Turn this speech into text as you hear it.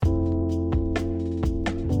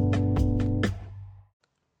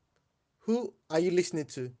Who are you listening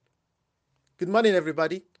to? Good morning,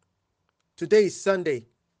 everybody. Today is Sunday,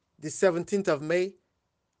 the 17th of May,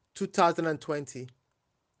 2020.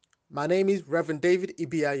 My name is Reverend David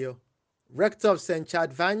Ibiayo, Rector of St.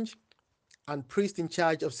 Chad Vange and priest in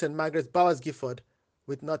charge of St. Margaret's Bowers Gifford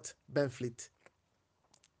with North Benfleet.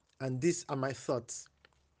 And these are my thoughts.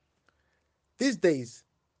 These days,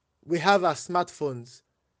 we have our smartphones.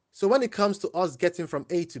 So when it comes to us getting from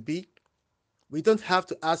A to B, we don't have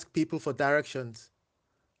to ask people for directions.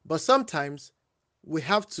 But sometimes we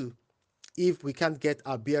have to if we can't get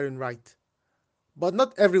our bearing right. But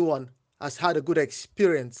not everyone has had a good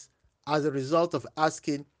experience as a result of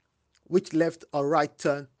asking which left or right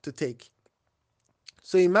turn to take.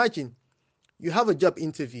 So imagine you have a job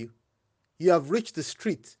interview. You have reached the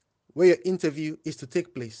street where your interview is to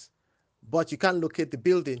take place, but you can't locate the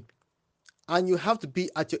building, and you have to be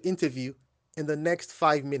at your interview in the next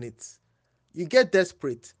 5 minutes. You get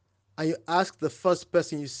desperate and you ask the first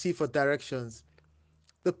person you see for directions.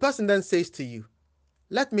 The person then says to you,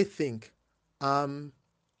 "Let me think. Um,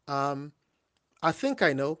 um, I think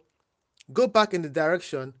I know." Go back in the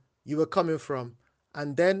direction you were coming from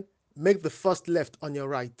and then make the first left on your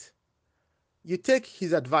right. You take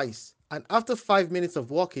his advice, and after 5 minutes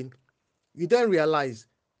of walking, you then realize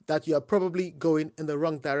that you are probably going in the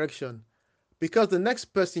wrong direction because the next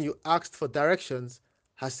person you asked for directions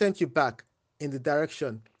has sent you back in the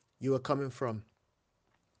direction you were coming from.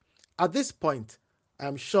 At this point, I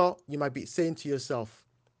am sure you might be saying to yourself,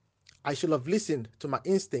 I should have listened to my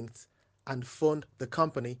instincts and phoned the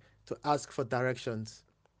company to ask for directions.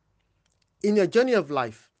 In your journey of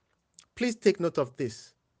life, please take note of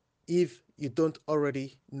this if you don't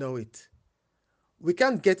already know it. We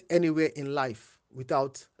can't get anywhere in life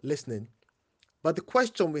without listening. But the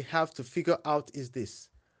question we have to figure out is this: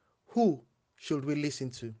 who should we listen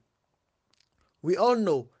to? We all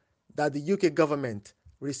know that the UK government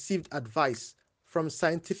received advice from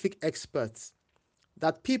scientific experts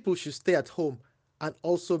that people should stay at home and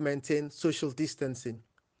also maintain social distancing.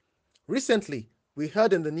 Recently, we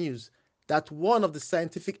heard in the news that one of the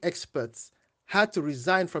scientific experts had to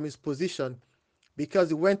resign from his position because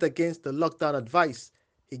he went against the lockdown advice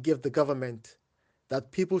he gave the government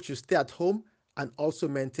that people should stay at home and also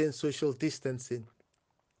maintain social distancing.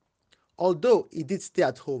 Although he did stay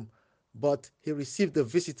at home, but he received a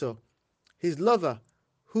visitor, his lover,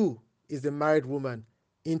 who is a married woman,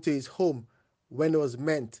 into his home when it was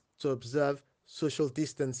meant to observe social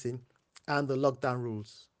distancing and the lockdown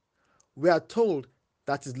rules. We are told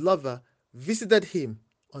that his lover visited him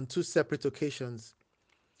on two separate occasions.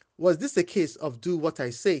 Was this a case of do what I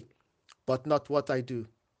say, but not what I do?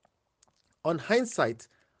 On hindsight,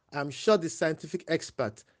 I am sure the scientific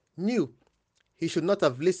expert knew he should not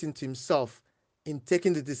have listened to himself in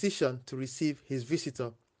taking the decision to receive his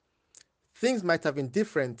visitor. Things might have been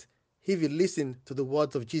different if he listened to the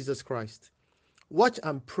words of Jesus Christ. Watch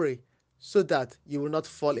and pray so that you will not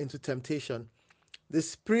fall into temptation. The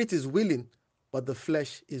spirit is willing, but the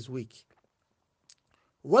flesh is weak.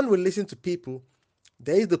 When we listen to people,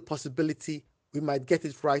 there is the possibility we might get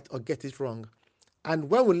it right or get it wrong. And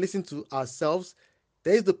when we listen to ourselves,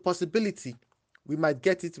 there is the possibility we might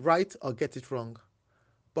get it right or get it wrong.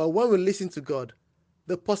 But when we listen to God,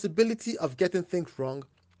 the possibility of getting things wrong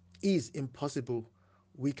is impossible.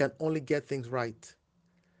 We can only get things right.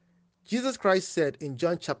 Jesus Christ said in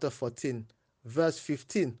John chapter 14, verse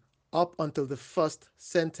 15, up until the first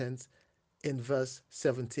sentence in verse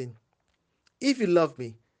 17. If you love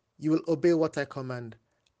me, you will obey what I command,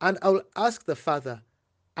 and I will ask the Father,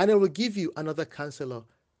 and I will give you another counselor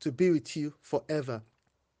to be with you forever,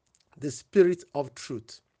 the Spirit of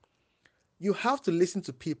truth. You have to listen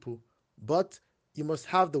to people, but you must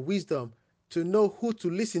have the wisdom to know who to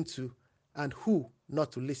listen to and who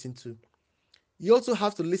not to listen to. You also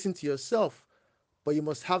have to listen to yourself, but you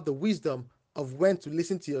must have the wisdom of when to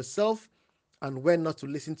listen to yourself and when not to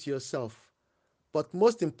listen to yourself. But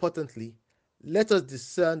most importantly, let us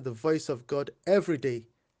discern the voice of God every day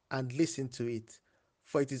and listen to it,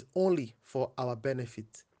 for it is only for our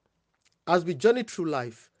benefit. As we journey through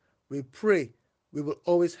life, we pray we will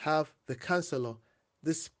always have the counselor,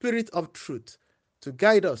 the Spirit of truth, to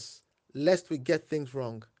guide us lest we get things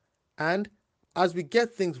wrong. And as we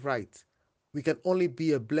get things right, we can only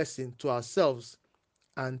be a blessing to ourselves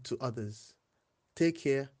and to others. Take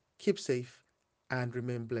care, keep safe, and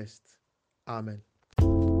remain blessed. Amen.